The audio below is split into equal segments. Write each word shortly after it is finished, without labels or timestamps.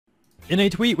In a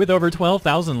tweet with over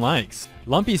 12,000 likes,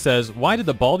 Lumpy says, why did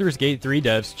the Baldur's Gate 3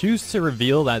 devs choose to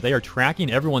reveal that they are tracking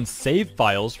everyone's save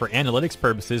files for analytics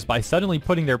purposes by suddenly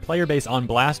putting their player base on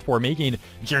blast for making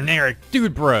generic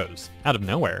dude bros out of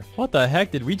nowhere? What the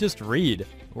heck did we just read?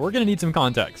 We're gonna need some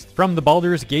context. From the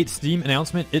Baldur's Gate Steam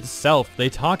announcement itself, they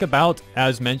talk about,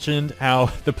 as mentioned, how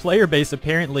the player base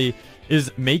apparently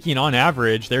is making on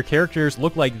average their characters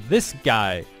look like this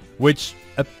guy, which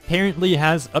apparently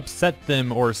has upset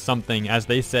them or something, as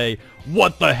they say,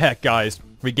 what the heck, guys?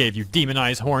 We gave you demon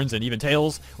eyes, horns, and even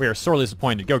tails. We are sorely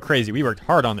disappointed. Go crazy. We worked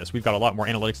hard on this. We've got a lot more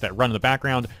analytics that run in the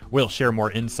background. We'll share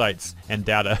more insights and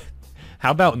data.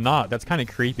 How about not? That's kind of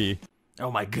creepy.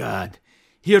 Oh my god.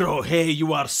 Hero, hey,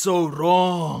 you are so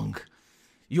wrong.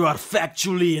 You are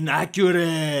factually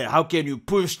inaccurate. How can you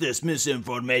push this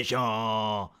misinformation?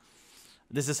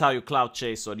 This is how you clout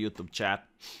chase on YouTube, chat.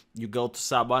 You go to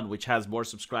someone which has more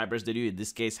subscribers than you, in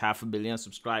this case 500 million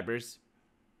subscribers,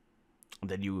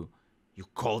 and then you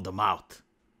call them out,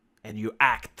 and you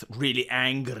act really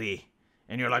angry,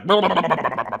 and you're like...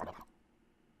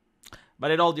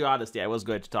 But in all due honesty, I was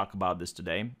going to talk about this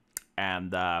today,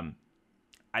 and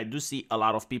I do see a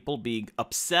lot of people being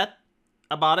upset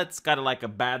about it. It's kind of like a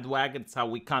bandwagon. It's how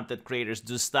we content creators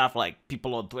do stuff, like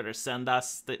people on Twitter send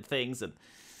us things, and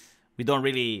we don't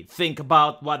really think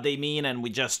about what they mean, and we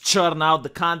just churn out the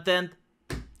content,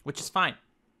 which is fine.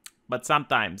 But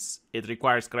sometimes it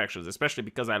requires corrections, especially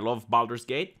because I love Baldur's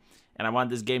Gate, and I want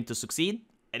this game to succeed.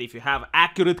 And if you have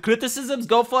accurate criticisms,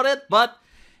 go for it. But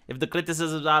if the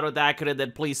criticisms aren't accurate,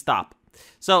 then please stop.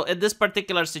 So in this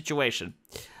particular situation,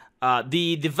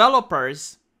 the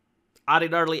developers are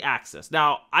in early access.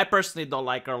 Now, I personally don't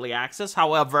like early access.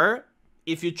 However,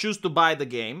 if you choose to buy the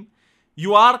game,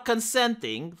 you are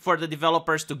consenting for the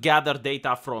developers to gather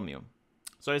data from you.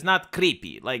 So it's not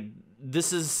creepy. Like,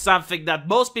 this is something that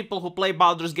most people who play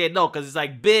Baldur's Gate know, because it's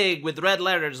like big with red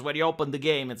letters when you open the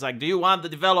game. It's like, do you want the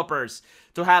developers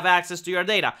to have access to your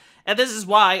data? And this is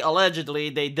why, allegedly,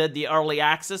 they did the early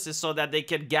access, is so that they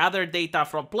can gather data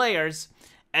from players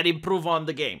and improve on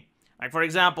the game. Like, for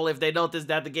example, if they notice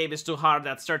that the game is too hard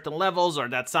at certain levels, or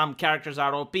that some characters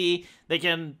are OP, they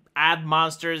can add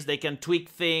monsters, they can tweak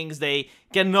things, they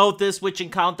can notice which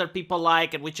encounter people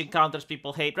like and which encounters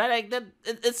people hate, right? Like,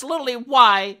 it's literally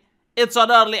why it's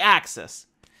on early access.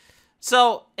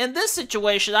 So, in this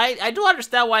situation, I do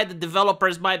understand why the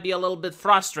developers might be a little bit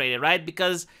frustrated, right?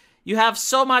 Because you have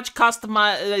so much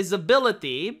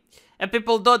customizability, and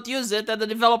people don't use it, and the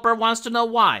developer wants to know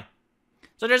why.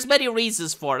 So there's many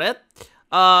reasons for it.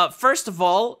 First of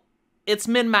all, it's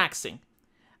min-maxing.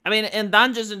 I mean, in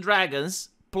Dungeons & Dragons,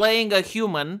 playing a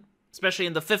human, especially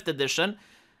in the 5th edition,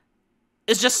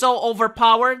 is just so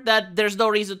overpowered that there's no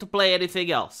reason to play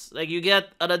anything else. Like, you get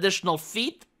an additional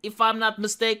feat, if I'm not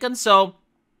mistaken, so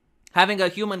having a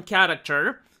human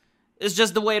character is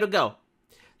just the way to go.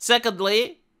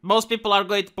 Secondly, most people are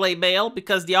going to play male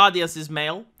because the audience is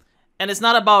male, and it's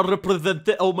not about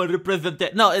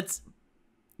no, it's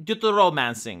due to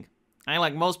romancing.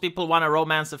 Like, most people want to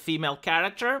romance a female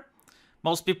character.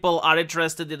 Most people are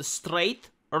interested in straight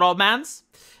romance.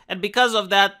 And because of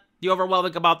that, the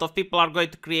overwhelming amount of people are going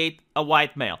to create a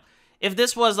white male. If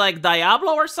this was like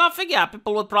Diablo or something, yeah,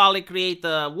 people would probably create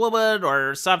a woman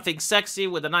or something sexy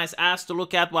with a nice ass to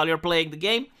look at while you're playing the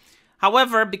game.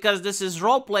 However, because this is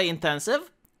roleplay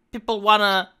intensive, people want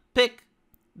to pick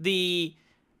the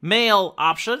male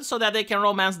option so that they can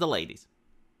romance the ladies.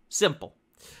 Simple.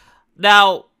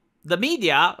 Now, the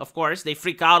media, of course, they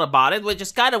freak out about it, which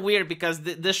is kind of weird because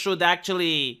this should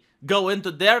actually go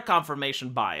into their confirmation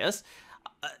bias.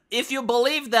 If you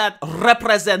believe that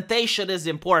representation is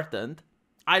important,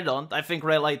 I don't. I think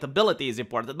relatability is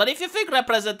important. But if you think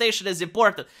representation is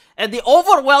important and the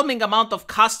overwhelming amount of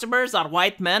customers are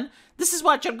white men, this is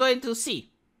what you're going to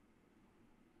see.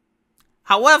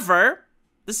 However,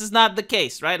 this is not the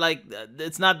case, right? Like,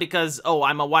 it's not because, oh,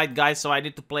 I'm a white guy, so I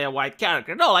need to play a white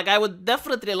character. No, like, I would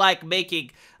definitely like making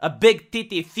a big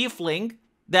titty tiefling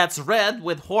that's red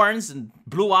with horns and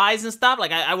blue eyes and stuff.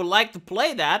 Like, I would like to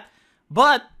play that,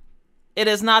 but it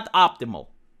is not optimal.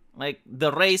 Like,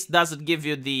 the race doesn't give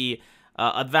you the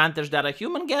advantage that a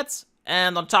human gets,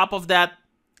 and on top of that,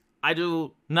 I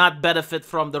do not benefit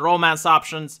from the romance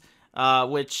options,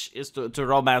 which is to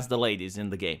romance the ladies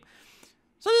in the game.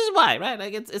 So this is why, right?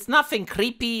 Like, it's nothing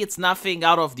creepy, it's nothing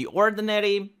out of the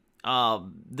ordinary.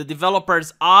 The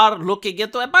developers are looking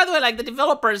into it. By the way, like, the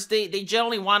developers, they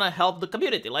generally want to help the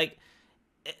community. Like,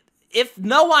 if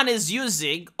no one is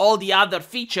using all the other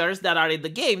features that are in the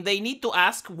game, they need to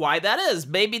ask why that is.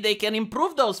 Maybe they can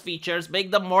improve those features, make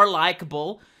them more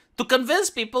likable to convince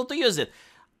people to use it.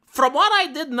 From what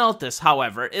I did notice,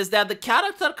 however, is that the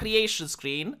character creation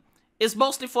screen is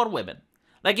mostly for women.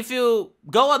 Like, if you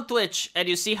go on Twitch and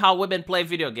you see how women play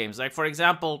video games, like, for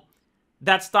example,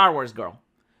 that Star Wars girl.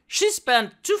 She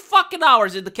spent 2 fucking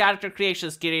hours in the character creation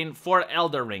screen for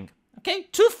Elden Ring. Okay?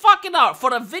 2 fucking hours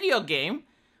for a video game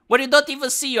where you don't even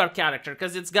see your character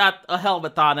because it's got a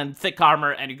helmet on and thick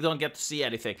armor and you don't get to see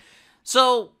anything.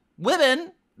 So,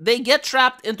 women, they get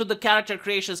trapped into the character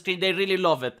creation screen. They really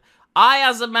love it. I,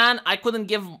 as a man, I couldn't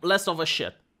give less of a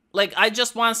shit. Like, I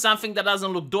just want something that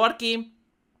doesn't look dorky,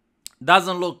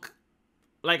 doesn't look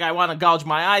like I want to gouge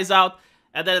my eyes out,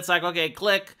 and then it's like, okay,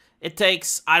 click. It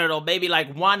takes, I don't know, maybe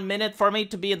like 1 minute for me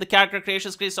to be in the character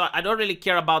creation screen, so I don't really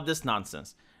care about this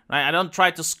nonsense, right? I don't try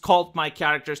to sculpt my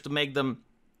characters to make them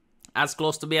as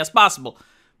close to me as possible.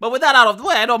 But with that out of the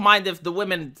way, I don't mind if the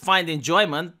women find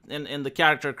enjoyment in the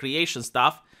character creation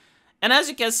stuff. And as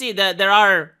you can see, that there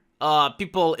are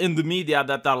people in the media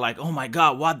that are like, oh my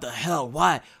god, what the hell?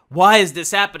 Why is this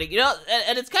happening? You know,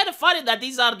 and it's kind of funny that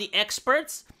these are the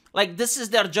experts. Like, this is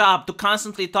their job to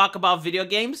constantly talk about video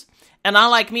games. And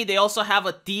unlike me, they also have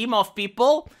a team of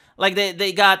people. Like,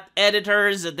 they got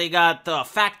editors, they got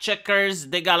fact checkers,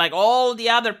 they got like all the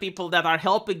other people that are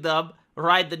helping them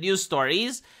write the news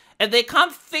stories. And they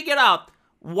can't figure out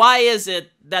why is it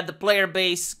that the player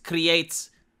base creates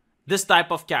this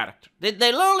type of character. They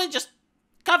literally just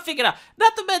can't figure it out.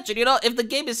 Not to mention, you know, if the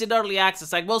game is in early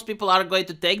access, like, most people aren't going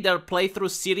to take their playthrough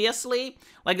seriously.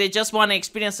 Like, they just want to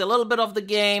experience a little bit of the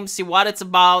game, see what it's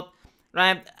about,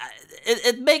 right?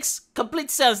 It makes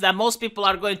complete sense that most people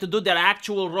are going to do their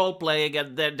actual role playing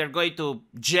and they're going to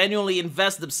genuinely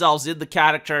invest themselves in the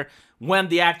character when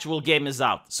the actual game is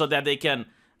out, so that they can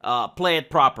play it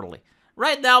properly.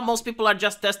 Right now, most people are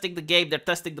just testing the game, they're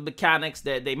testing the mechanics,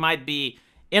 they might be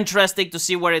interesting to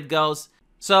see where it goes.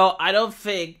 So I don't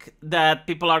think that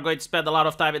people are going to spend a lot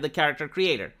of time in the character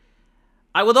creator.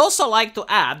 I would also like to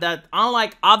add that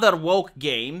unlike other woke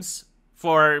games,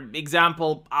 for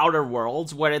example, Outer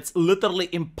Worlds, where it's literally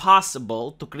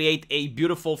impossible to create a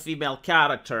beautiful female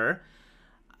character,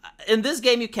 in this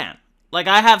game you can. Like,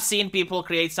 I have seen people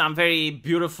create some very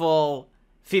beautiful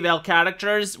female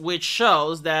characters, which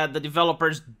shows that the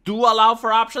developers do allow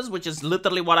for options, which is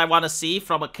literally what I want to see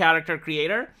from a character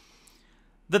creator.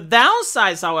 The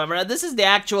downsides, however, and this is the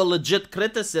actual legit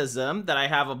criticism that I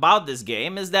have about this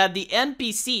game, is that the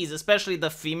NPCs, especially the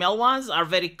female ones, are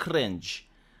very cringe.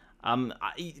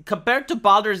 Compared to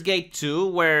Baldur's Gate 2,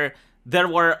 where there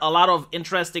were a lot of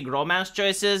interesting romance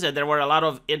choices and there were a lot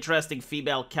of interesting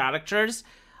female characters,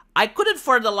 I couldn't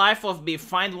for the life of me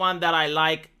find one that I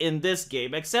like in this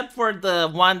game, except for the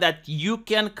one that you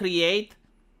can create,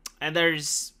 and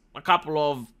there's a couple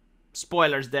of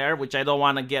spoilers there, which I don't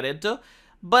want to get into.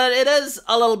 But it is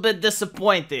a little bit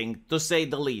disappointing, to say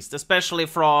the least, especially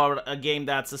for a game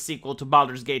that's a sequel to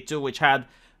Baldur's Gate 2, which had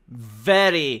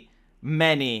very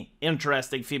many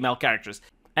interesting female characters.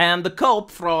 And the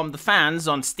cope from the fans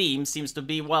on Steam seems to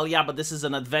be, well, yeah, but this is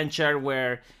an adventure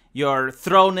where you're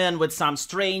thrown in with some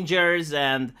strangers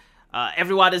and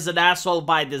everyone is an asshole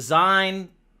by design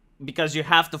because you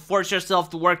have to force yourself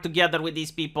to work together with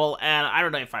these people. And I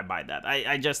don't know if I buy that.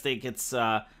 I just think it's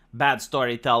bad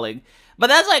storytelling. But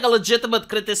that's like a legitimate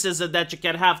criticism that you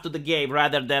can have to the game,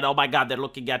 rather than, oh my god, they're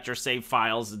looking at your save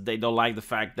files, they don't like the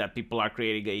fact that people are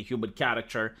creating a human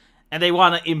character, and they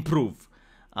want to improve.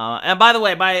 And by the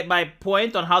way, my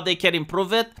point on how they can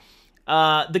improve it,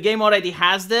 the game already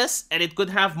has this, and it could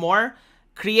have more.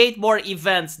 Create more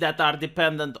events that are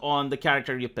dependent on the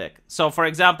character you pick. So, for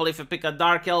example, if you pick a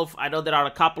Dark Elf, I know there are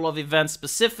a couple of events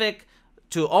specific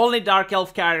to only Dark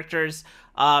Elf characters.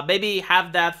 Maybe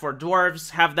have that for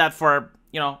dwarves, have that for,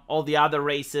 you know, all the other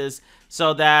races,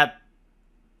 so that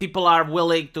people are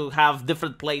willing to have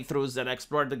different playthroughs and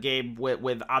explore the game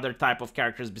with other type of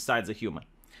characters besides a human.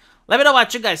 Let me know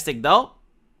what you guys think, though,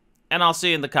 and I'll see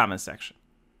you in the comment section.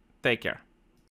 Take care.